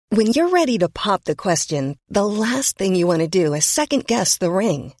When you're ready to pop the question, the last thing you want to do is second-guess the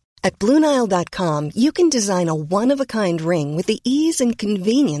ring. At BlueNile.com, you can design a one-of-a-kind ring with the ease and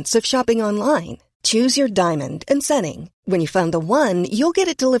convenience of shopping online. Choose your diamond and setting. When you find the one, you'll get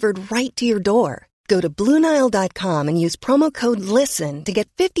it delivered right to your door. Go to BlueNile.com and use promo code LISTEN to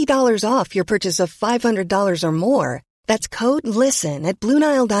get $50 off your purchase of $500 or more. That's code LISTEN at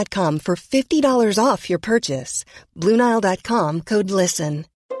BlueNile.com for $50 off your purchase. BlueNile.com, code LISTEN.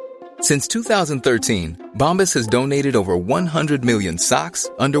 Since 2013, Bombas has donated over 100 million socks,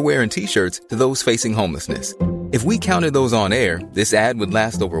 underwear, and T-shirts to those facing homelessness. If we counted those on air, this ad would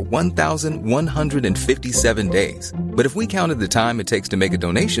last over 1,157 days. But if we counted the time it takes to make a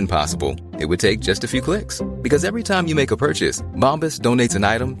donation possible, it would take just a few clicks. Because every time you make a purchase, Bombas donates an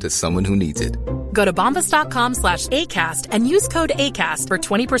item to someone who needs it. Go to bombas.com/ACAST and use code ACAST for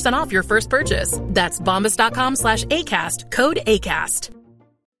 20% off your first purchase. That's bombas.com/ACAST, code ACAST.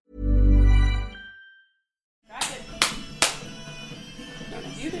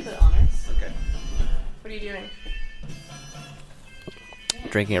 You do the honors. Okay. What are you doing?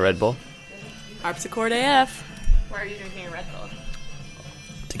 Drinking a Red Bull. Harpsichord AF. Why are you drinking a Red Bull?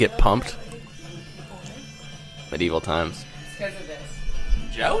 To get pumped. Medieval times. It's because of this.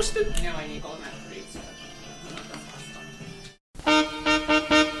 Jousted? No, I need all that free stuff.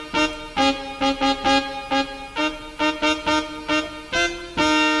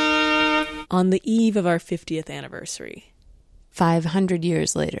 On the eve of our 50th anniversary, 500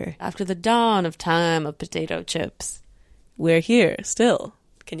 years later, after the dawn of time of potato chips, we're here still.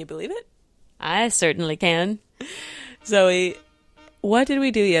 Can you believe it? I certainly can. Zoe, what did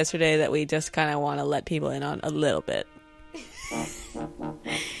we do yesterday that we just kind of want to let people in on a little bit?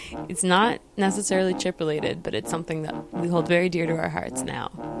 It's not necessarily chip related, but it's something that we hold very dear to our hearts now.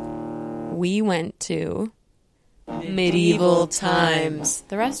 We went to Medieval Times,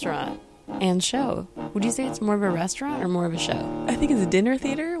 the restaurant and show. Would you say it's more of a restaurant or more of a show? I think it's a dinner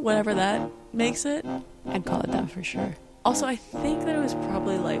theater, whatever that makes it. I'd call it that for sure. Also, I think that it was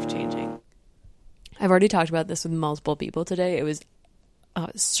probably life-changing. I've already talked about this with multiple people today. It was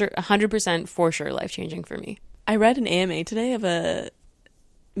 100% for sure life-changing for me. I read an AMA today of a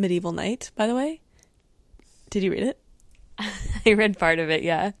medieval knight, by the way. Did you read it? I read part of it,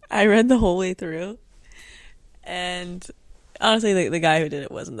 yeah. I read the whole way through. And honestly, the guy who did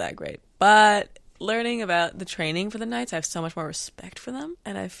it wasn't that great. But learning about the training for the knights, I have so much more respect for them.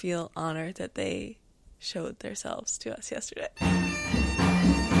 And I feel honored that they showed themselves to us yesterday.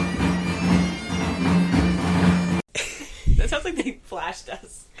 That sounds like they flashed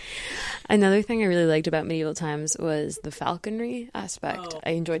us. Another thing I really liked about Medieval Times was the falconry aspect. Oh.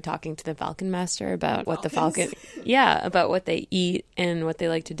 I enjoyed talking to the Falcon Master about what the falcon... Yeah, about what they eat and what they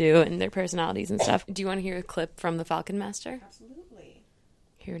like to do and their personalities and stuff. Do you want to hear a clip from the Falcon Master? Absolutely.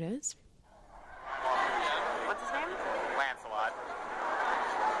 Here it is. What's his name? Lancelot.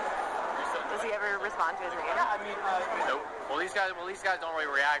 Does he ever respond to his name? Yeah, I mean, nope. Well, these guys don't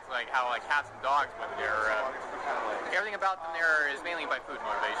really react like how cats and dogs when they're. Everything about them there is mainly by food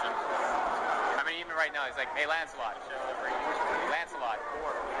motivation. I mean, even right now, he's like, "Hey, Lancelot, Lancelot,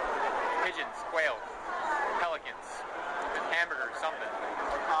 pigeons, quail, pelicans, hamburgers, something."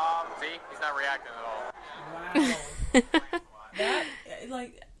 See, he's not reacting at all. Wow. That,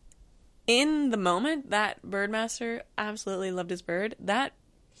 like, in the moment, that Birdmaster absolutely loved his bird. That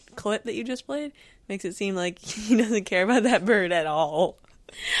clip that you just played makes it seem like he doesn't care about that bird at all.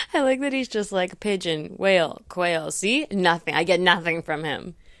 I like that he's just like pigeon, whale, quail. See? Nothing. I get nothing from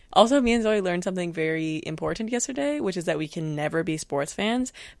him. Also, me and Zoe learned something very important yesterday, which is that we can never be sports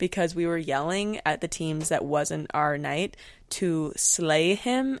fans because we were yelling at the teams that wasn't our night to slay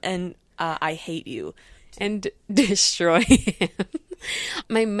him and I hate you. And destroy him.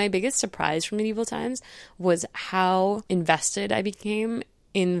 My biggest surprise from Medieval Times was how invested I became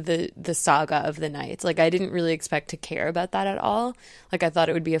in the saga of the knights. Like, I didn't really expect to care about that at all. Like, I thought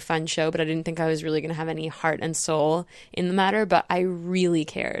it would be a fun show, but I didn't think I was really going to have any heart and soul in the matter, but I really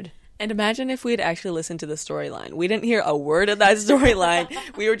cared. And imagine if we had actually listened to the storyline. We didn't hear a word of that storyline.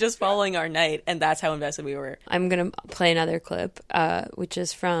 We were just following our knight, and that's how invested we were. I'm going to play another clip, which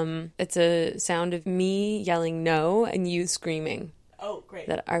is it's a sound of me yelling no and you screaming. Oh, great.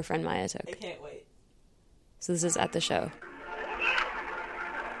 That our friend Maya took. I can't wait. So this is at the show.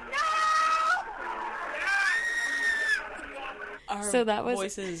 Our so that was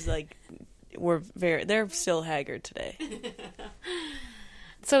voices they're still haggard today.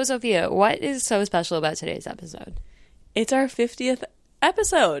 So Sophia, what is so special about today's episode? It's our 50th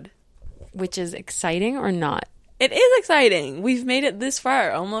episode, which is exciting or not? It is exciting. We've made it this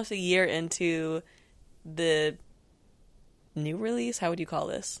far, almost a year into the new release? How would you call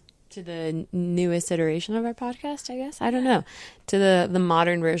this? To the newest iteration of our podcast, I guess. I don't know. To the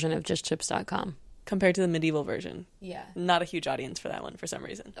modern version of justchips.com. Compared to the medieval version. Yeah. Not a huge audience for that one for some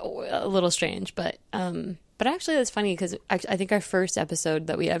reason. A little strange, but actually that's funny because I think our first episode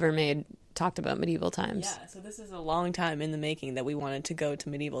that we ever made talked about medieval times. Yeah, so this is a long time in the making that we wanted to go to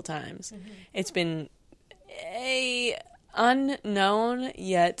medieval times. Mm-hmm. It's been a unknown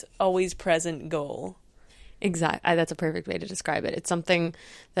yet always present goal. Exactly. That's a perfect way to describe it. It's something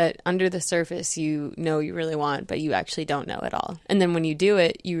that under the surface you know you really want, but you actually don't know at all. And then when you do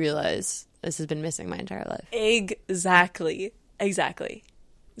it, you realize this has been missing my entire life. Exactly.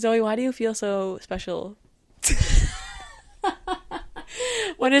 Zoe, why do you feel so special?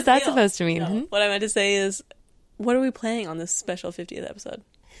 What is that supposed to mean? No. What I meant to say is, what are we playing on this special 50th episode?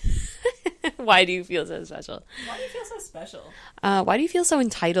 Why do you feel so special? Why do you feel so special? Why do you feel so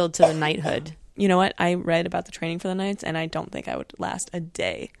entitled to the knighthood? You know what? I read about the training for the knights, and I don't think I would last a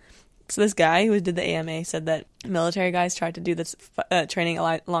day. So this guy who did the AMA said that military guys tried to do this training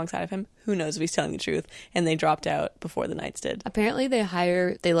alongside of him. Who knows if he's telling the truth? And they dropped out before the knights did. Apparently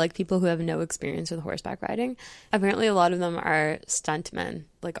they like people who have no experience with horseback riding. Apparently a lot of them are stuntmen,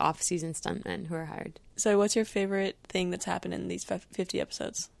 like off-season stuntmen who are hired. So what's your favorite thing that's happened in these 50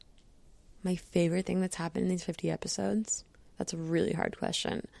 episodes? My favorite thing that's happened in these 50 episodes? That's a really hard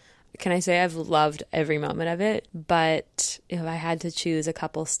question. Can I say I've loved every moment of it? But if I had to choose a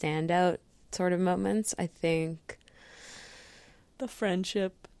couple standout sort of moments, I think the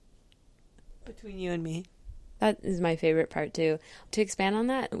friendship between you and me. That is my favorite part too. To expand on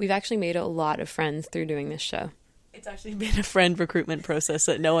that, we've actually made a lot of friends through doing this show. It's actually been a friend recruitment process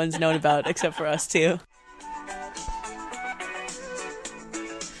that no one's known about except for us too.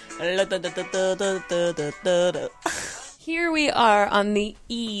 Here we are on the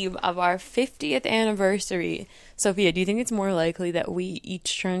eve of our 50th anniversary. Sophia, do you think it's more likely that we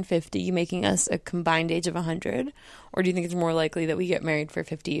each turn 50, making us a combined age of 100? Or do you think it's more likely that we get married for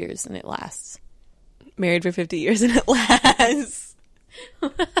 50 years and it lasts? Married for 50 years and it lasts.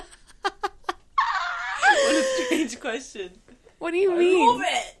 What a strange question. What do you mean? I love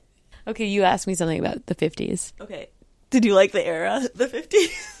it. Okay, you asked me something about the 50s. Okay. Did you like the era, the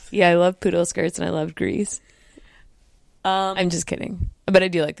 50s? Yeah, I love poodle skirts and I love Grease. I'm just kidding. But I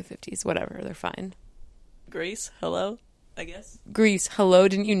do like the 50s. Whatever, they're fine. Grease, hello, I guess. Grease, hello,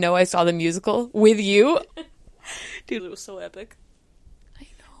 didn't you know I saw the musical with you? Dude, it was so epic. I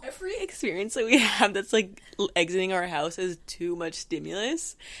know. Every experience that we have that's like exiting our house is too much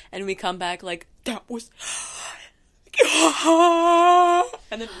stimulus. And we come back like, that was...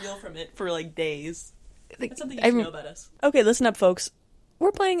 and then reel from it for like days. That's something you should know about us. Okay, listen up, folks.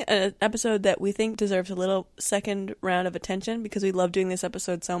 We're playing an episode that we think deserves a little second round of attention because we love doing this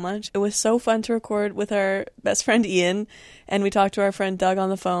episode so much. It was so fun to record with our best friend Ian, and we talked to our friend Doug on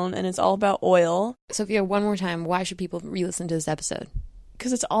the phone, and it's all about oil. Sophia, one more time, why should people re-listen to this episode?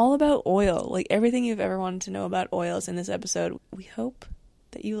 Because it's all about oil. Like, everything you've ever wanted to know about oil is in this episode. We hope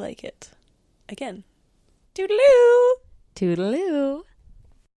that you like it. Again. Toodaloo! Toodaloo!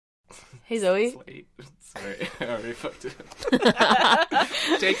 Hey, Zoe. Wait. Sorry, I already fucked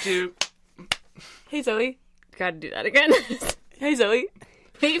it. Take two. Hey, Zoe. Gotta do that again. Hey, Zoe.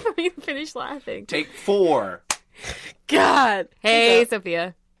 Wait for me to finish laughing. Take four. God. Hey,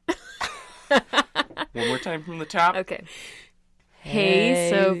 Sophia. One more time from the top. Okay. Hey,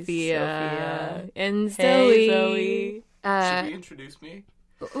 Sophia. And Zoe. Hey, Zoe. Should we introduce me?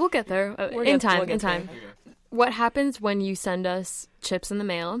 We'll get there. In time. Okay. What happens when you send us chips in the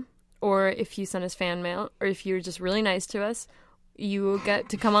mail, or if you send us fan mail, or if you're just really nice to us, you will get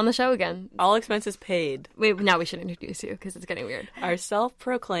to come on the show again. All expenses paid. Wait, now we should introduce you because it's getting weird. Our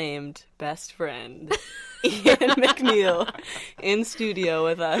self-proclaimed best friend, Ian McNeil, in studio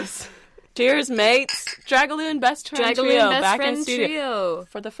with us. Cheers, mates! Dragaloon Best Friend Trio back in studio. Trio.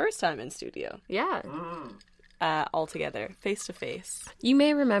 For the first time in studio. Yeah. All together, face to face. You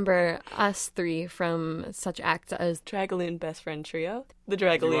may remember us three from such acts as Dragaloon Best Friend Trio. The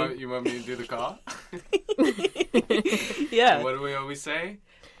Dragaloon. You want me to do the call? Yeah. And what do we always say?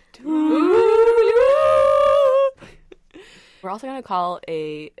 We're also going to call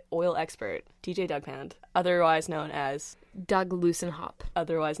a oil expert, DJ Doug Pound, otherwise known as Doug Loosenhop,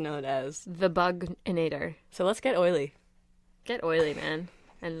 otherwise known as the Buginator. So let's get oily. Get oily, man.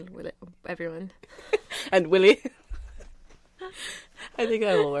 And everyone. And Willie. I think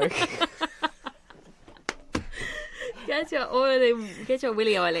that will work. Get your oily. Get your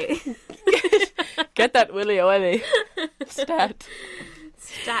willy oily. Get that willy oily. Stat,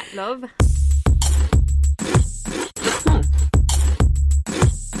 love.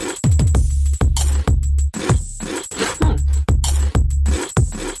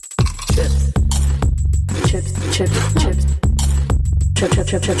 chips, chips. Chips.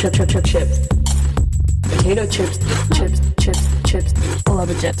 Potato chips, chips, chips, chips. I love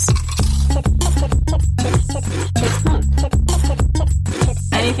the chips.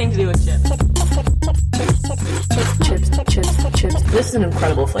 Anything to do with chips. Chips, chips, chips. This is an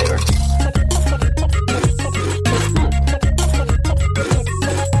incredible flavor.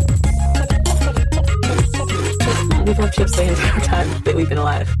 We've had chips the entire time that we've been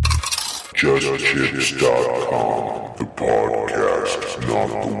alive. JustChips.com, the podcast, not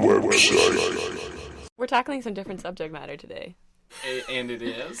the website. We're tackling some different subject matter today. And it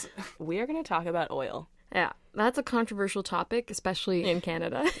is. We are going to talk about oil. Yeah, that's a controversial topic, especially in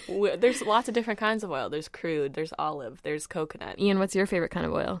Canada. There's lots of different kinds of oil. There's crude, there's olive, there's coconut. Ian, what's your favorite kind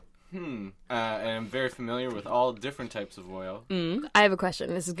of oil? And I'm very familiar with all different types of oil. I have a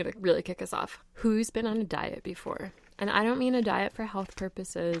question. This is going to really kick us off. Who's been on a diet before? And I don't mean a diet for health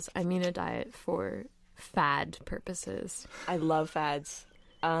purposes. I mean a diet for fad purposes. I love fads.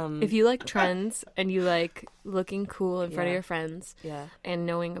 If you like trends and you like looking cool in front of your friends and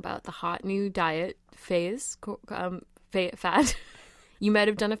knowing about the hot new diet phase, fad, you might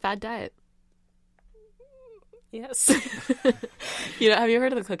have done a fad diet. Yes. Have you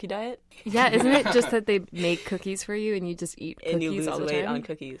heard of the cookie diet? Yeah, isn't it just that they make cookies for you and you just eat cookies and you lose all the weight time? on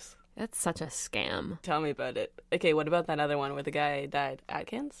cookies. That's such a scam. Tell me about it. Okay, what about that other one where the guy died?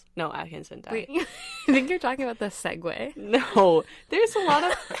 Atkins? No, Atkins didn't die. Wait, I think you're talking about the Segway. No, there's a lot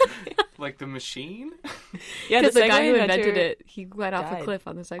of... Like the machine? Yeah, Because the guy who Segway invented it, he went off a died cliff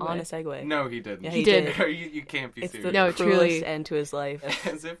on the Segway. on a Segway. No, he didn't. Yeah, He did. You can't be It's the serious. No, cruelest truly. end to his life.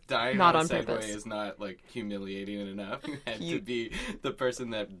 As if dying Not on on a Segway purpose. is not, like, humiliating enough. You had to be the person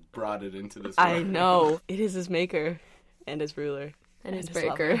that brought it into this I world. know. It is his maker and his ruler. and his his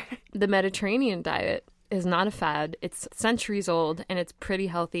breaker. lover. The Mediterranean diet is not a fad. It's centuries old and it's pretty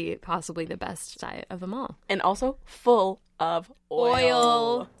healthy, possibly the best diet of them all. And also full of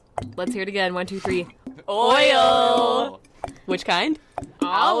oil. Let's hear it again. 1, 2, 3. Oil. Which kind?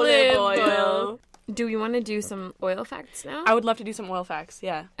 Olive oil. Do we want to do some oil facts now? I would love to do some oil facts.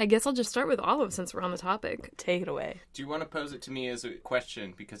 Yeah. I guess I'll just start with olive since we're on the topic. Take it away. Do you want to pose it to me as a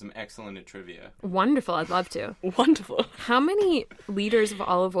question because I'm excellent at trivia? Wonderful. I'd love to. Wonderful. How many liters of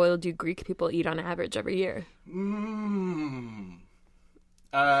olive oil do Greek people eat on average every year?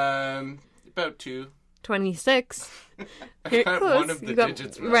 About 2. 26. I got Close. one of the You got-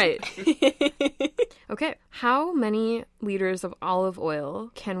 digits wrong. Right. Okay. How many liters of olive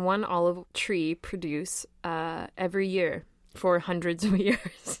oil can one olive tree produce every year for hundreds of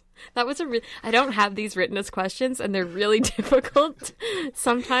years? That was I don't have these written as questions, and they're really difficult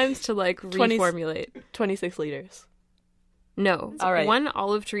sometimes to reformulate. 26 liters. No. All right. One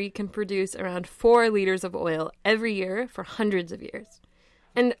olive tree can produce around 4 liters of oil every year for hundreds of years.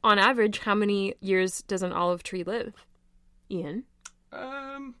 And on average, how many years does an olive tree live? Ian?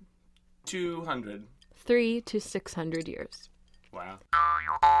 200. 300 to 600 years. Wow.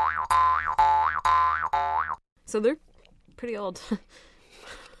 So they're pretty old.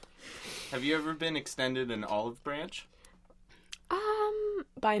 Have you ever been extended an olive branch?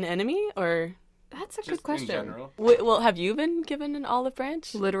 By an enemy or... That's a Just good question. in general? Well, have you been given an olive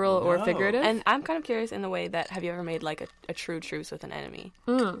branch? Literal or No. figurative? And I'm kind of curious in the way that have you ever made like a true truce with an enemy?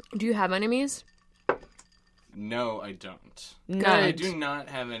 Do you have enemies? No, I don't. Good. I do not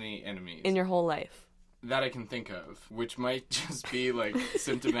have any enemies. In your whole life? That I can think of, which might just be like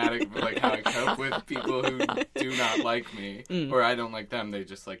symptomatic of like how I cope with people who do not like me, or I don't like them. They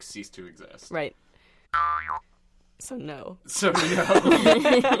just like cease to exist. Right. So no. So no.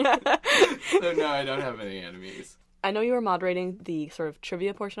 So no, I don't have any enemies. I know you were moderating the sort of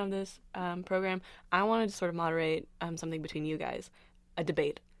trivia portion of this program. I wanted to sort of moderate something between you guys. A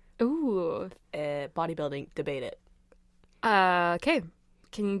debate. Ooh. Bodybuilding, debate it. Okay.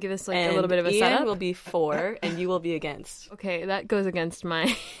 Can you give us a And little bit of a Ian setup? will be for, and you will be against. Okay, that goes against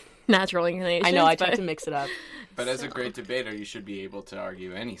my natural inclination. I know, I tried to mix it up. But as a great debater, you should be able to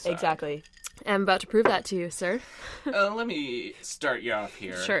argue any side. Exactly. I'm about to prove that to you, sir. Let me start you off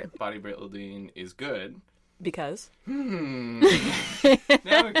here. Sure. Bodybuilding is good. Because? Now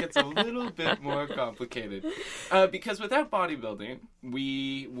it gets a little bit more complicated. Because without bodybuilding,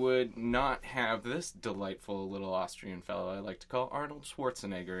 we would not have this delightful little Austrian fellow I like to call Arnold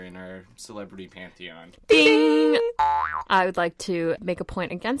Schwarzenegger in our celebrity pantheon. Ding! I would like to make a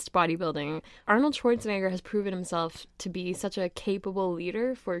point against bodybuilding. Arnold Schwarzenegger has proven himself to be such a capable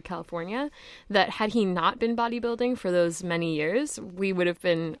leader for California that had he not been bodybuilding for those many years,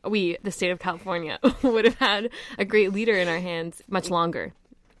 the state of California, would have had a great leader in our hands much longer.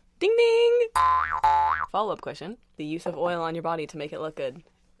 Ding ding! Follow-up question. The use of oil on your body to make it look good.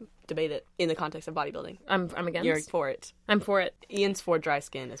 debate it in the context of bodybuilding. I'm against. You're for it. I'm for it. Ian's for dry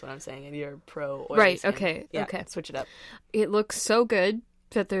skin is what I'm saying, and you're pro oily Right, skin. okay, Yeah, okay. switch it up. It looks so good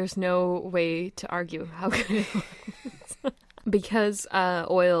that there's no way to argue how good it looks. Because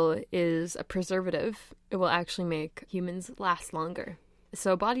oil is a preservative, it will actually make humans last longer.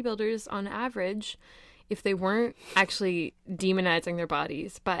 So bodybuilders, on average, if they weren't actually demonizing their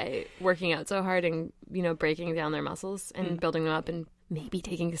bodies by working out so hard and, breaking down their muscles and building them up and maybe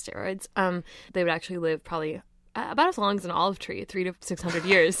taking steroids, they would actually live probably about as long as an olive tree, 300 to 600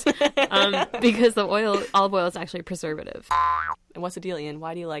 years, because the olive oil is actually a preservative. And what's the deal, Ian?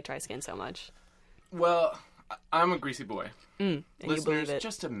 Why do you like dry skin so much? Well, I'm a greasy boy. And you Listeners, believe it.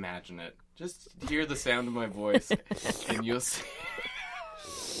 just imagine it. Just hear the sound of my voice, and you'll see.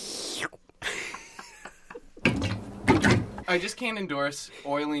 I just can't endorse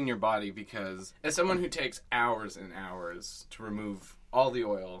oiling your body because, as someone who takes hours and hours to remove all the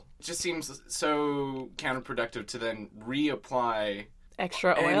oil, it just seems so counterproductive to then reapply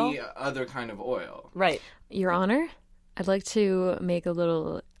Extra oil? any other kind of oil. Right. Your Honor, I'd like to make a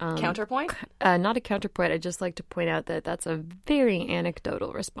little... Counterpoint? Not a counterpoint. I'd just like to point out that that's a very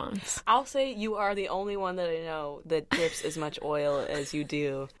anecdotal response. I'll say you are the only one that I know that drips as much oil as you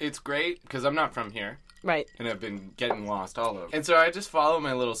do. It's great because I'm not from here. Right. And I've been getting lost all over. And so I just follow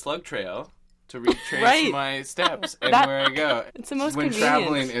my little slug trail to retrace my steps and where I go. It's the most When convenient.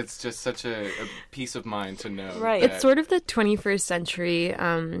 traveling, it's just such a peace of mind to know. Right. that- It's sort of the 21st century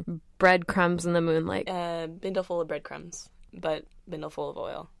breadcrumbs in the moonlight. Bindle full of breadcrumbs, but bindle full of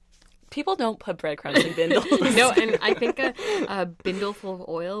oil. People don't put breadcrumbs in bindles. No, and I think a bindle full of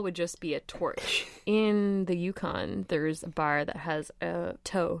oil would just be a torch. In the Yukon, there's a bar that has a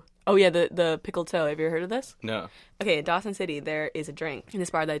toe. Oh, yeah, the pickled toe. Have you ever heard of this? No. Okay, in Dawson City, there is a drink in this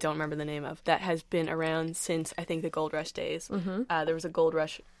bar that I don't remember the name of that has been around since, I think, the Gold Rush days. Mm-hmm. There was a Gold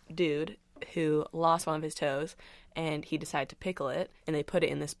Rush dude who lost one of his toes, and he decided to pickle it, and they put it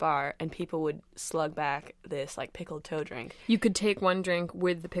in this bar, and people would slug back this, pickled toe drink. You could take one drink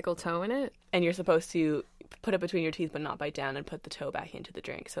with the pickled toe in it. And you're supposed to put it between your teeth but not bite down and put the toe back into the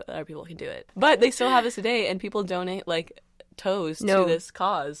drink so other people can do it. But they still have this today, and people donate, toes to this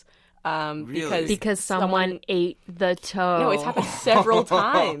cause. Really? Because someone ate the toe. No, it's happened several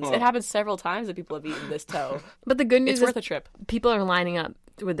times. It happened several times that people have eaten this toe. But the good news It's is worth a trip. people are lining up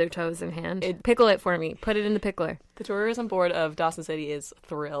with their toes in hand. Pickle it for me. Put it in the pickler. The tourism board of Dawson City is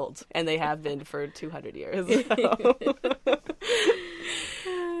thrilled, and they have been for 200 years.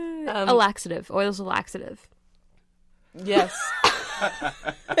 A laxative. Oil's a laxative. Yes.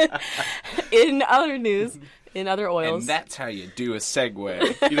 In other news, in other oils. And that's how you do a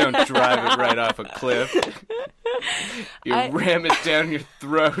segue. You don't drive it right off a cliff. You ram it down your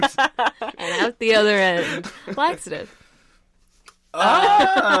throat. And out the other end. Laxative.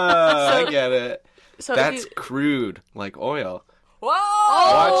 I get it. So That's crude, like oil. Whoa!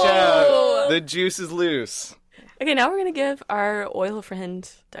 Watch out. The juice is loose. Okay, now we're going to give our oil friend,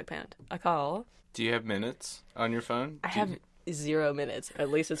 Doug Pound, a call. Do you have minutes on your phone? I have 0 minutes.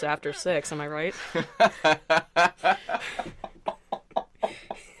 At least it's after 6, am I right?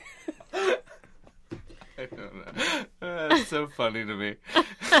 I don't know. That's so funny to me.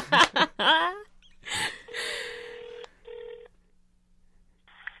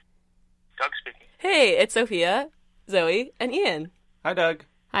 Doug speaking. Hey, it's Sophia, Zoe, and Ian. Hi, Doug.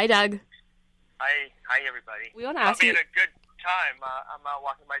 Hi, Doug. Hi, everybody. We want to I'll ask be you... in a good time. I'm out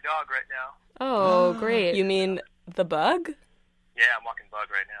walking my dog right now. Oh, great. You mean the bug? Yeah, I'm walking Bug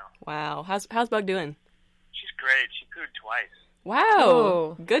right now. Wow. How's Bug doing? She's great. She pooed twice. Wow.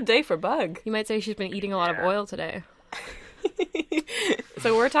 Oh. Good day for Bug. You might say she's been eating a lot of oil today.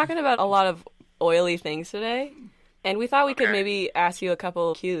 So we're talking about a lot of oily things today, and we thought we could Okay. maybe ask you a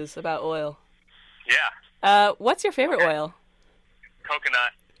couple cues about oil. Yeah, What's your favorite oil?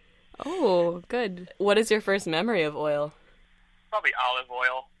 coconut. Oh, good. What is your first memory of oil? Probably olive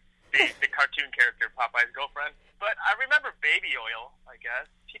oil. The cartoon character, Popeye's girlfriend. But I remember baby oil, I guess.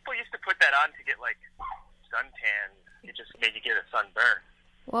 People used to put that on to get, suntan. It just made you get a sunburn.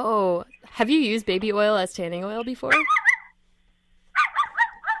 Whoa. Have you used baby oil as tanning oil before?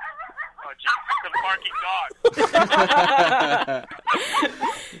 Oh, geez, it's a barking dog.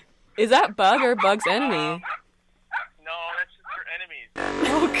 Is that Bug or Bug's enemy? No, that's just her enemies.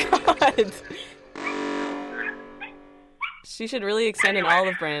 Oh, God. She should really extend an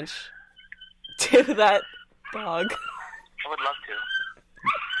olive branch to that dog. I would love to.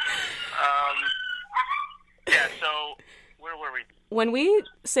 Yeah, so, where were we? When we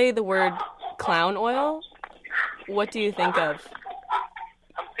say the word clown oil, what do you think of?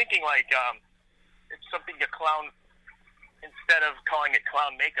 I'm thinking it's something a clown instead of calling it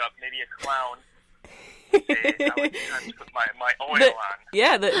clown makeup, maybe a clown face. I would time to put my oil on.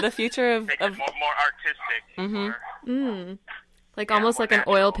 Yeah, the future of... Make it more artistic. Mm-hmm. Like Yeah, almost more like an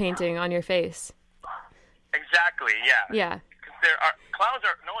natural. oil painting on your face. Exactly, yeah. Yeah. Because clowns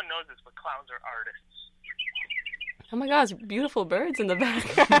are, no one knows this, but clowns are artists. Oh my gosh, beautiful birds in the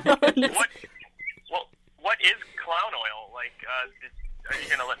background. What is clown oil? Like, are you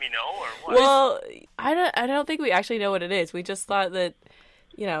gonna let me know or what? Well, I don't think we actually know what it is. We just thought that,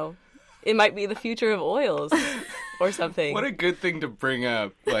 you know, it might be the future of oils or something. What a good thing to bring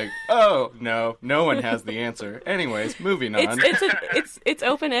up. Like, oh, no one has the answer. Anyways, moving on. It's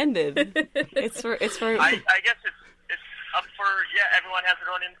open ended. It's for I guess it's up for everyone has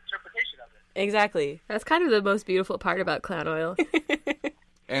their own interpretation of it. exactly. That's kind of the most beautiful part about clown oil.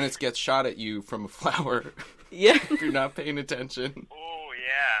 And it gets shot at you from a flower Yeah. if you're not paying attention. Oh,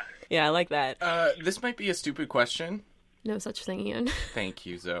 yeah. Yeah, I like that. This might be a stupid question. No such thing, Ian. Thank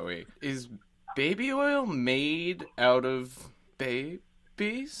you, Zoe. Is baby oil made out of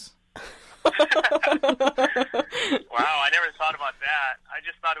babies? Wow, I never thought about that. I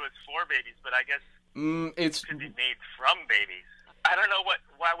just thought it was for babies, but I guess It's it could be made from babies. I don't know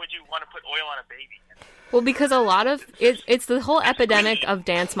why would you want to put oil on a baby? Well, because a lot of it's the whole epidemic of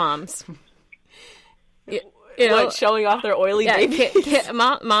dance moms. You know, What, showing off their oily yeah, babies?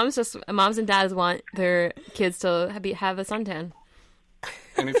 moms and dads want their kids to have a suntan.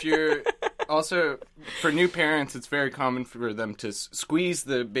 And if you're also, for new parents, it's very common for them to squeeze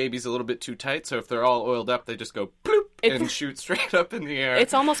the babies a little bit too tight. So if they're all oiled up, they just go bloop and shoot straight up in the air.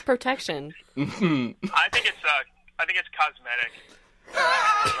 It's almost protection. I think it's cosmetic.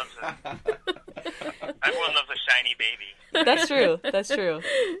 Everyone loves a shiny baby. That's true. That's true.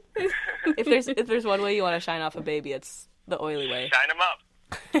 If there's one way you want to shine off a baby, it's the oily way. Shine them up.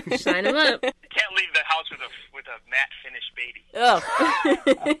 Shine them up. You can't leave the house with a matte finished baby. Oh,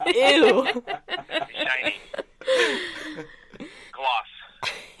 ew. Shiny. Gloss.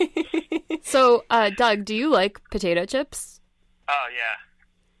 So, Doug, do you like potato chips? Oh yeah.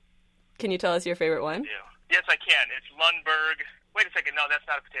 Can you tell us your favorite one? I do. Yes, I can. It's Lundberg. Wait a second. No, that's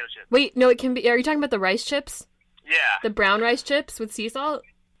not a potato chip. Wait, no, it can be. Are you talking about the rice chips? Yeah. The brown rice chips with sea salt?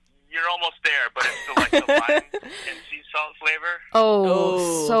 You're almost there, but it's still like the lime and sea salt flavor.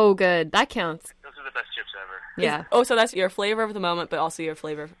 Oh, so good. That counts. Those are the best chips ever. Yeah. Oh, so that's your flavor of the moment, but also your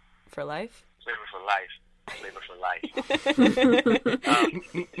flavor for life? Flavor for life. Flavor for life.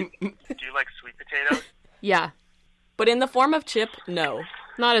 Do you like sweet potatoes? Yeah. But in the form of chip, no.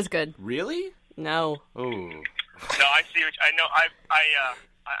 Not as good. Really? No. Oh. No, I see. I know. I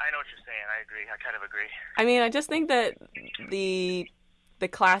know what you're saying. I agree. I kind of agree. I mean, I just think that the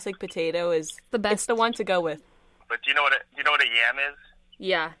classic potato is the best. It's the one to go with. But do you know what a yam is?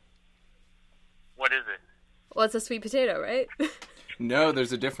 Yeah. What is it? Well, it's a sweet potato, right? No,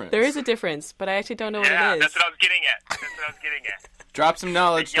 there's a difference. There is a difference, but I actually don't know what Yeah, it is. that's what I was getting at. Drop some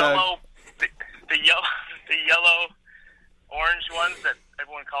knowledge, The yellow, Doug. the yellow, orange ones that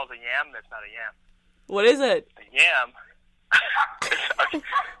everyone calls a yam. That's not a yam. What is it? A yam.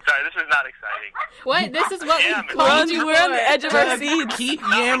 Sorry, this is not exciting. What? This is what Yam we is- called you We're on the for. edge of our seats. Keep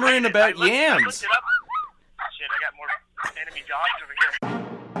yammering about I looked yams. it up. Shit, I got more enemy dogs over here.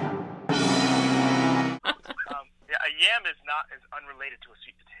 Yeah, a yam is unrelated to a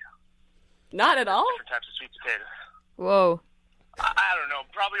sweet potato. Not at all? Different types of sweet potato. Whoa. I don't know.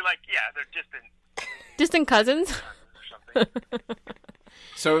 Probably they're distant Distant cousins? or something.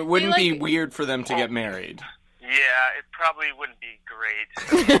 So it wouldn't be like- weird for them to get married. Yeah, it probably wouldn't be great.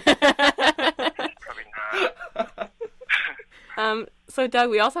 Probably not. So Doug,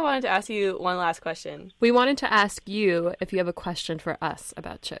 we also wanted to ask you one last question. We wanted to ask you if you have a question for us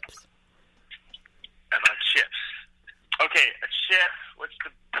about chips. About chips. Okay, a chip.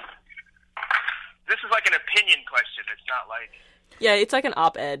 This is like an opinion question. It's not like. Yeah, it's like an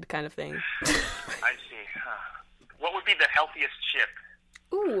op-ed kind of thing. I see. What would be the healthiest chip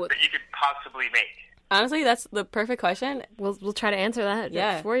Ooh. that you could possibly make? Honestly, that's the perfect question. We'll try to answer that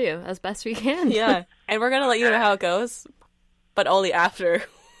Yeah. for you as best we can. Yeah, and we're going to let you know how it goes, but only after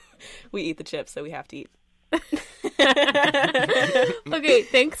we eat the chips that we have to eat. Okay,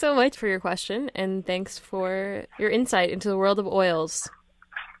 thanks so much for your question, and thanks for your insight into the world of oils.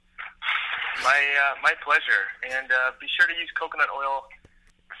 My pleasure. And be sure to use coconut oil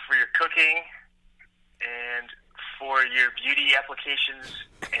for your cooking and for your beauty applications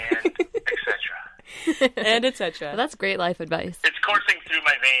and etc. And etc. Well, that's great life advice. It's coursing through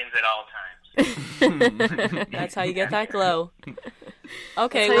my veins at all times. That's how you get that glow.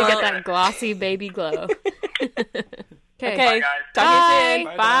 Okay, That's how well, you get that glossy baby glow. okay. Bye, guys. Talk to you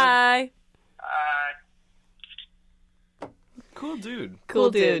soon. Bye. Bye. Cool dude. Cool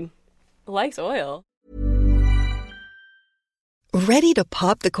dude. Likes oil. Ready to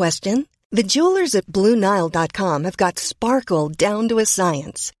pop the question? The jewelers at BlueNile.com have got sparkle down to a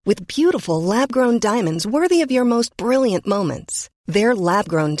science with beautiful lab-grown diamonds worthy of your most brilliant moments. Their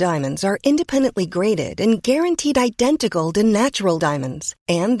lab-grown diamonds are independently graded and guaranteed identical to natural diamonds,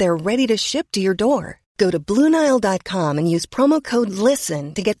 and they're ready to ship to your door. Go to BlueNile.com and use promo code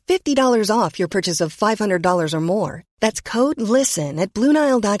LISTEN to get $50 off your purchase of $500 or more. That's code LISTEN at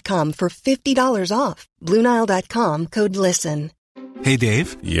BlueNile.com for $50 off. BlueNile.com, code LISTEN. Hey,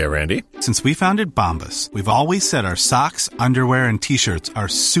 Dave. Yeah, Randy. Since we founded Bombas, we've always said our socks, underwear, and T-shirts are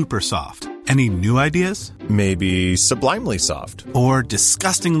super soft. Any new ideas? Maybe sublimely soft. Or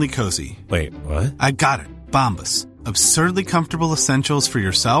disgustingly cozy. Wait, what? I got it. Bombas. Absurdly comfortable essentials for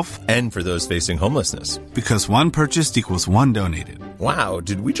yourself and for those facing homelessness. Because one purchased equals one donated. Wow,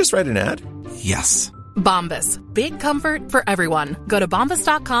 did we just write an ad? Yes. Bombas. Big comfort for everyone. Go to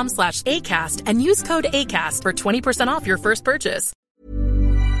bombas.com/ACAST and use code ACAST for 20% off your first purchase.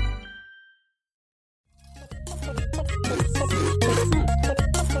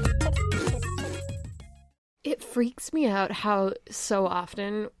 It freaks me out how so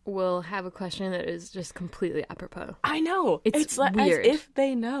often we'll have a question that is just completely apropos. I know. It's like weird. as if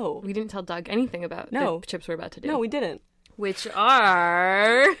they know. We didn't tell Doug anything about the chips we're about to do. No, we didn't. Which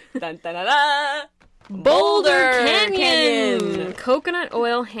are... Dun, dun, dun, dun. Boulder Canyon! Coconut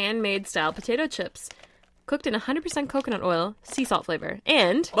oil handmade style potato chips. Cooked in 100% coconut oil, sea salt flavor,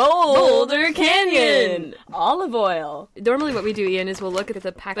 and Boulder Canyon! Olive oil. Normally what we do, Ian, is we'll look at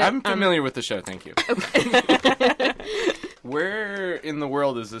the packet. I'm familiar with the show, thank you. Okay. Where in the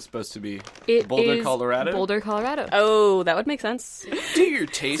world is this supposed to be? Boulder, Colorado? Boulder, Colorado. Oh, that would make sense. Do your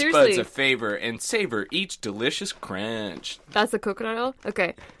taste buds a favor and savor each delicious crunch. That's the coconut oil?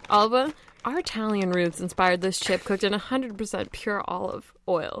 Okay. Olive oil. Our Italian roots inspired this chip cooked in 100% pure olive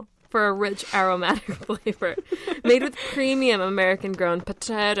oil for a rich aromatic flavor. Made with premium American-grown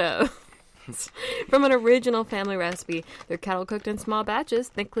potatoes. From an original family recipe, they're kettle cooked in small batches,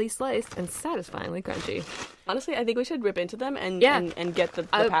 thickly sliced, and satisfyingly crunchy. Honestly, I think we should rip into them and get the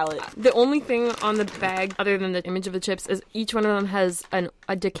palate. The only thing on the bag, other than the image of the chips, is each one of them has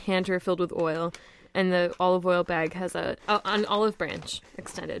a decanter filled with oil, and the olive oil bag has an olive branch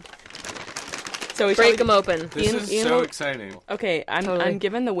extended. So we break them open. This is so exciting. Okay, I'm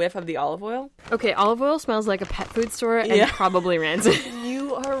given the whiff of the olive oil. Okay, olive oil smells like a pet food store and probably rancid.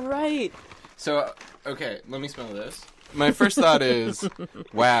 You are right. So, okay, let me smell this. My first thought is,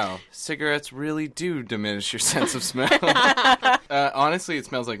 wow, cigarettes really do diminish your sense of smell. Honestly, it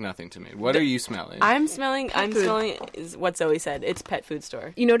smells like nothing to me. What are you smelling? I'm smelling is what Zoe said. It's pet food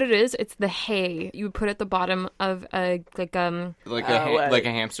store. You know what it is? It's the hay you would put at the bottom of a like a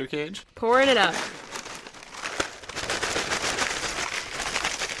hamster cage. Pouring it up.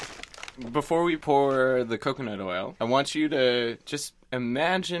 Before we pour the coconut oil, I want you to just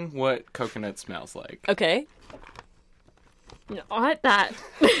imagine what coconut smells like. Okay. Not that.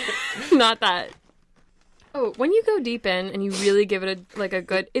 Not that. Oh, when you go deep in and you really give it a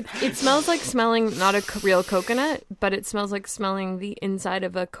good... It smells like smelling not a real coconut, but it smells like smelling the inside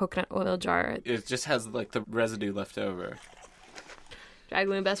of a coconut oil jar. It just has like the residue left over.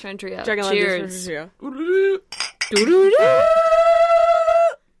 Dragon Best Friend Trio. Cheers.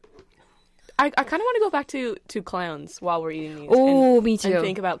 I kind of want to go back to clowns while we're eating these. Oh, me too. And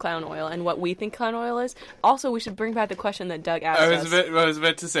think about clown oil and what we think clown oil is. Also, we should bring back the question that Doug asked us. I was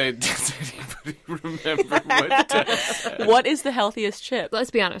about to say, does anybody remember what Doug said? What is the healthiest chip? Let's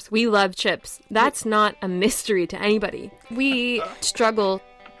be honest. We love chips. That's not a mystery to anybody. We struggle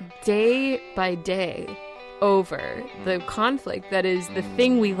day by day over the conflict that is the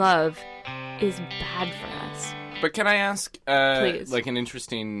thing we love is bad for us. But can I ask, like, an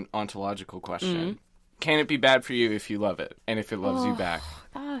interesting ontological question? Mm-hmm. Can it be bad for you if you love it, and if it loves you back?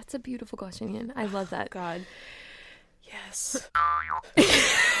 Ah, it's a beautiful question, Ian. I love that. God. Yes.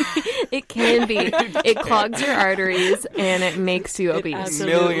 It can be. It clogs your arteries, and it makes you obese.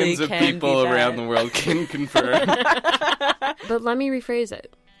 Millions of people around the world can confirm. But let me rephrase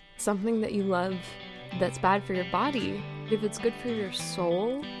it. Something that you love that's bad for your body, if it's good for your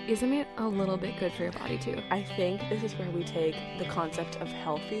soul, isn't it a little bit good for your body too? I think this is where we take the concept of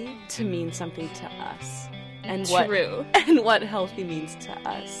healthy to mean something to us. And True. What healthy means to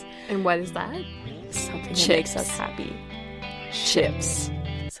us. And what is that? Something that makes us happy. Chips.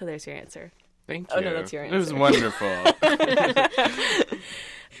 So there's your answer. Thank you. Oh, no, that's your answer. It was wonderful.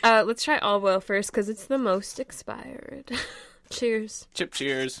 Let's try olive oil first, because it's the most expired. Cheers. Chip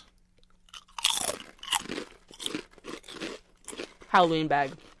cheers. Halloween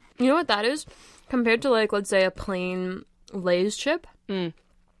bag. You know what that is? Compared to, like, let's say a plain Lay's chip.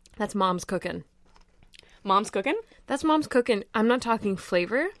 That's mom's cooking. Mom's cooking? That's mom's cooking. I'm not talking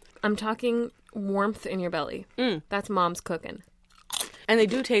flavor. I'm talking warmth in your belly. That's mom's cooking. And they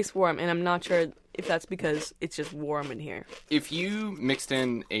do taste warm, and I'm not sure if that's because it's just warm in here. If you mixed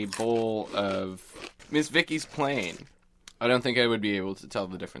in a bowl of Miss Vicky's Plain, I don't think I would be able to tell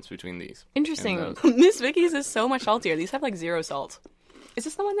the difference between these. Interesting. Miss Vicky's is so much saltier. These have like 0 salt. Is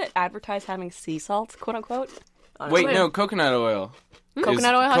this the one that advertised having sea salt, quote unquote? Wait, no, coconut oil.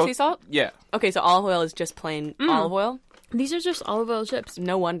 Coconut oil has sea salt? Yeah. Okay, so olive oil is just plain olive oil? These are just olive oil chips.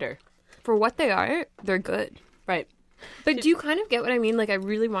 No wonder. For what they are, they're good. Right. But do you kind of get what I mean? Like, I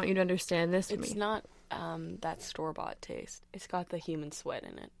really want you to understand this. It's not that store-bought taste. It's got the human sweat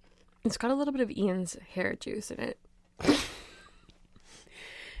in it. It's got a little bit of Ian's hair juice in it.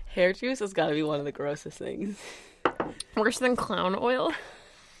 Hair juice has got to be one of the grossest things. Worse than clown oil?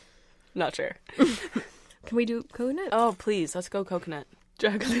 Not sure. Can we do coconut? Oh, please. Let's go coconut.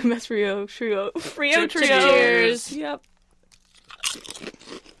 Dragon Mess Frio Trio. Cheers. Yep.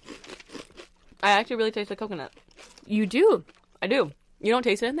 I actually really taste the coconut. You do? I do. You don't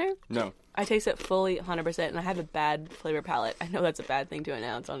taste it in there? No. I taste it fully 100%, and I have a bad flavor palette. I know that's a bad thing to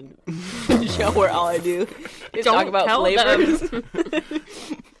announce on a show where all I do is talk about flavors.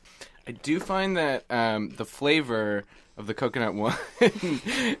 I do find that the flavor of the coconut one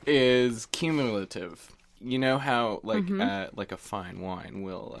is cumulative. You know how, like, like a fine wine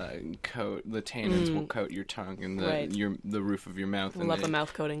will coat the tannins will coat your tongue and the roof of your mouth. I love the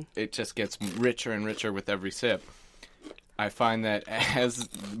mouth coating. It just gets richer and richer with every sip. I find that as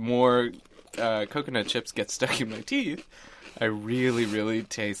more coconut chips get stuck in my teeth, I really, really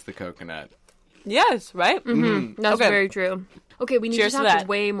taste the coconut. Yes, right? Mm-hmm. That's very true. Okay, we need Cheers to talk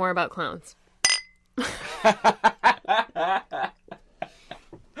way more about clowns.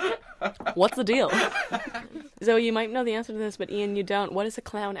 What's the deal? Zoe, you might know the answer to this, but Ian, you don't. What is a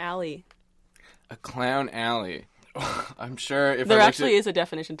clown alley? A clown alley. I'm sure if there I actually is a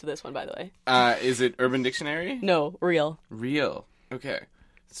definition to this one, by the way. Is it Urban Dictionary? No, real. Real. Okay.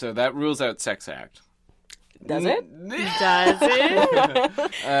 So that rules out sex act. Does it? Does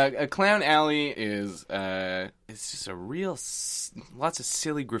it? A clown alley is it's just a real lots of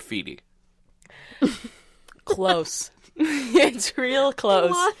silly graffiti. Close. It's real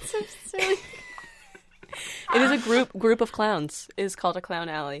close. Lots of silly. It is a group of clowns. It is called a clown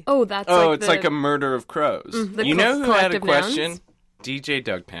alley. Oh, that's it's like a murder of crows. You know who had a question? Nouns? DJ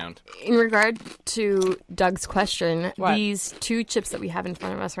Doug Pound. In regard to Doug's question, What? these 2 chips that we have in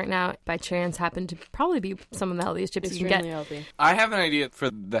front of us right now, by chance, happen to probably be some of the healthiest chips you Extremely can get. healthy. I have an idea for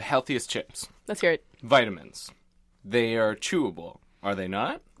the healthiest chips. Let's hear it. Vitamins. They are chewable, are they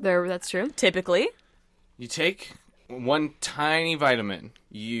not? That's true. Typically. You take one tiny vitamin,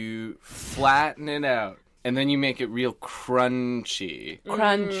 you flatten it out, and then you make it real crunchy.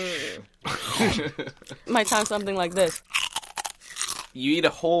 Crunch. Might sound something like this. You eat a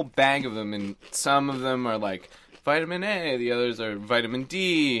whole bag of them, and some of them are like vitamin A, the others are vitamin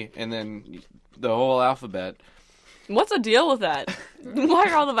D, and then the whole alphabet. What's the deal with that? Why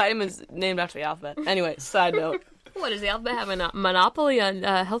are all the vitamins named after the alphabet? Anyway, side note. What, does the alphabet have a monopoly on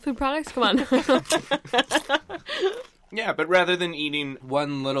health food products? Come on. Yeah, but rather than eating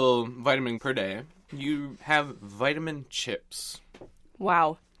one little vitamin per day, you have vitamin chips.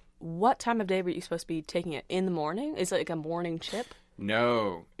 Wow. What time of day were you supposed to be taking it? In the morning? Is it like a morning chip?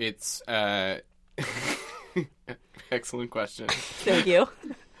 No, it's excellent question. Thank you.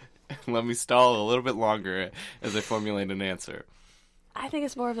 Let me stall a little bit longer as I formulate an answer. I think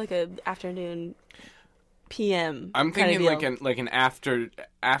it's more of like an afternoon PM. I'm kind of thinking deal. like an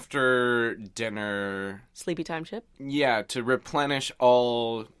after dinner. Sleepy time chip? Yeah, to replenish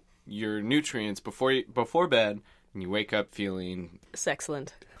all your nutrients before bed, and you wake up feeling Sexcellent.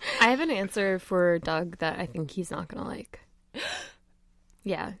 I have an answer for Doug that I think he's not going to like.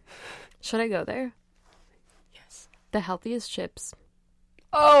 Yeah. Should I go there? Yes. The healthiest chips.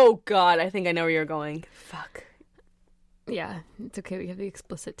 Oh, God. I think I know where you're going. Fuck. Yeah, it's okay. We have the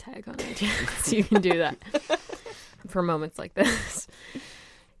explicit tag on it, so you can do that for moments like this.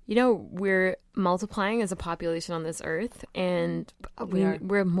 You know, we're multiplying as a population on this earth, and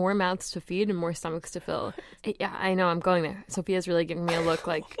we're more mouths to feed and more stomachs to fill. Yeah, I know. I'm going there. Sophia's really giving me a look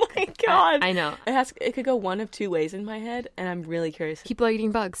like, Oh, my God. I know. It could go one of 2 ways in my head, and I'm really curious. People are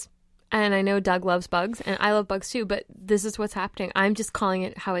eating bugs. And I know Doug loves bugs, and I love bugs too, but this is what's happening. I'm just calling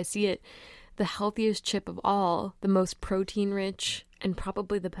it how I see it. The healthiest chip of all, the most protein-rich, and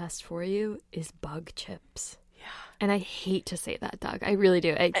probably the best for you, is bug chips. Yeah. And I hate to say that, Doug. I really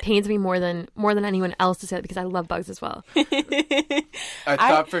do. It pains me more than anyone else to say that because I love bugs as well. I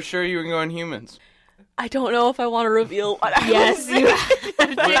thought for sure you were going humans. I don't know if I want to reveal what I Yes, you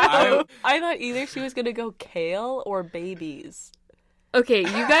have to. I thought either she was going to go kale or babies. Okay,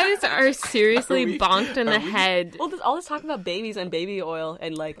 you guys are seriously bonked in the head. Well, all this talking about babies and baby oil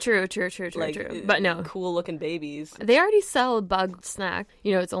and like... True. But no. Cool-looking babies. They already sell a bug snack.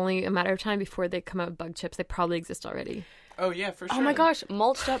 You know, it's only a matter of time before they come out with bug chips. They probably exist already. Oh, yeah, for sure. Oh my gosh,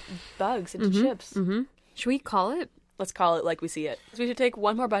 mulched up bugs into chips. Mm-hmm. Should we call it? Let's call it like we see it. So we should take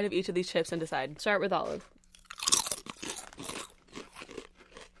one more bite of each of these chips and decide. Start with olive.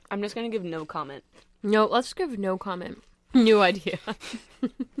 I'm just going to give no comment. No, let's give no comment. No idea.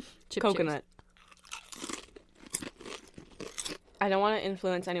 Coconut. I don't want to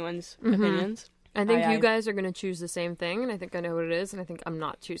influence anyone's opinions. I think you guys are going to choose the same thing, and I think I know what it is, and I think I'm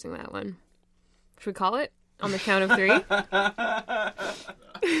not choosing that one. Should we call it? On the count of 3?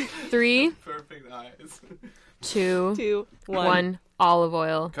 3. Perfect eyes. 2, 1. Olive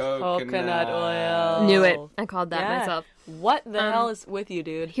oil. Coconut oil. Knew it. I called that myself. What the hell is with you,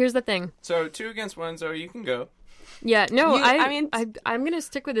 dude? Here's the thing. So 2 against 1, so you can go. Yeah, no, I'm gonna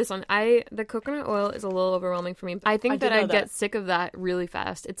stick with this one. The coconut oil is a little overwhelming for me. I think that I get sick of that really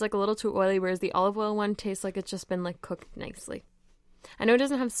fast. It's like a little too oily, whereas the olive oil one tastes like it's just been like cooked nicely. I know it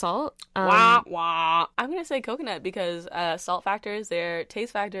doesn't have salt. I'm gonna say coconut because salt factor is there,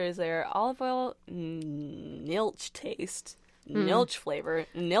 taste factor is there, olive oil, nilch taste, nilch flavor,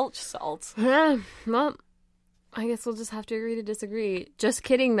 nilch salt. Well, I guess we'll just have to agree to disagree. Just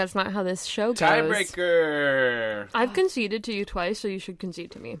kidding, that's not how this show goes. Tiebreaker! I've conceded to you twice, so you should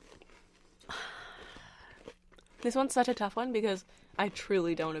concede to me. This one's such a tough one because I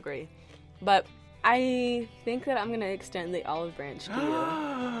truly don't agree. But I think that I'm going to extend the olive branch to you.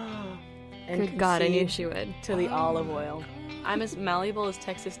 And good God, I knew she would. To the olive oil. I'm as malleable as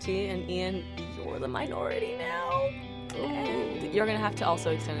Texas tea, and Ian, you're the minority now. And you're going to have to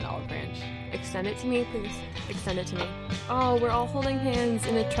also extend an olive branch. Extend it to me, please. Extend it to me. Oh, we're all holding hands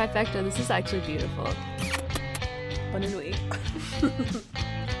in a trifecta. This is actually beautiful. Bonne nuit.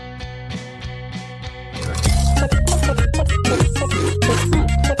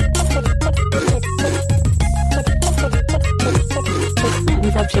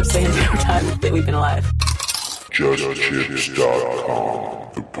 We've had chips the entire time that we've been alive.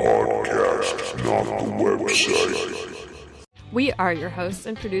 JustChips.com, the podcast, not the website. We are your hosts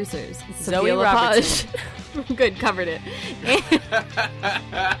and producers. Zoe Robertson. Good, covered it.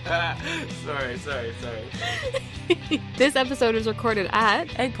 Sorry. This episode was recorded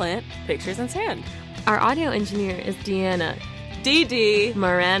at Eggplant Pictures and Sand. Our audio engineer is Deanna DD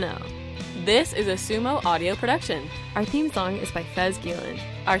Morano. This is a Sumo audio production. Our theme song is by Fez Gielan.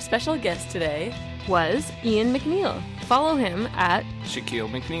 Our special guest today was Ian McNeil. Follow him at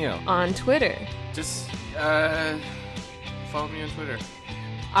Shaquille McNeil on Twitter. Just follow me on Twitter.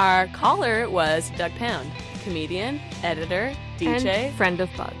 Our caller was Doug Pound, comedian, editor, DJ, and friend of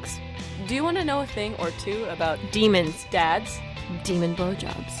Bugs. Do you want to know a thing or two about demons, dads, demon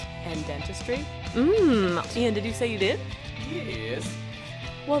blowjobs, and dentistry? Ian, did you say you did? Yes.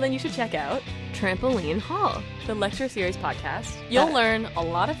 Well, then you should check out Trampoline Hall, the lecture series podcast. You'll learn a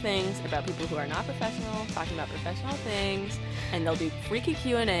lot of things about people who are not professional, talking about professional things, and they'll do freaky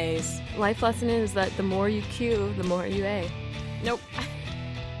Q&As. Life lesson is that the more you Q, the more you A. Nope.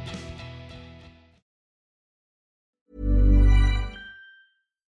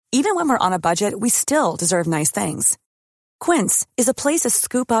 Even when we're on a budget, we still deserve nice things. Quince is a place to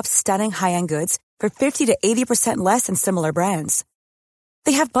scoop up stunning high-end goods for 50 to 80% less than similar brands.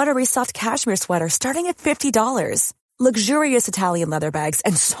 They have buttery soft cashmere sweaters starting at $50, luxurious Italian leather bags,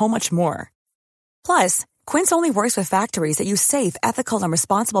 and so much more. Plus, Quince only works with factories that use safe, ethical, and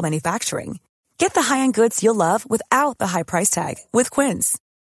responsible manufacturing. Get the high-end goods you'll love without the high price tag with Quince.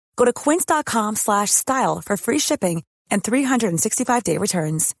 Go to quince.com/style for free shipping and 365-day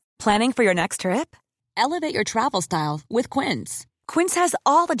returns. Planning for your next trip? Elevate your travel style with Quince. Quince has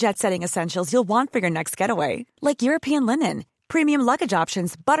all the jet-setting essentials you'll want for your next getaway, like European linen, premium luggage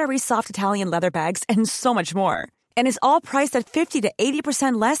options, buttery soft Italian leather bags, and so much more. And is all priced at 50 to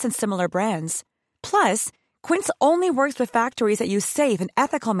 80% less than similar brands. Plus, Quince only works with factories that use safe and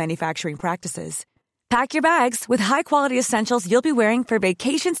ethical manufacturing practices. Pack your bags with high-quality essentials you'll be wearing for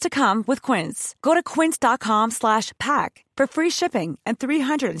vacations to come with Quince. Go to quince.com/pack for free shipping and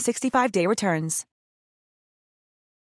 365-day returns.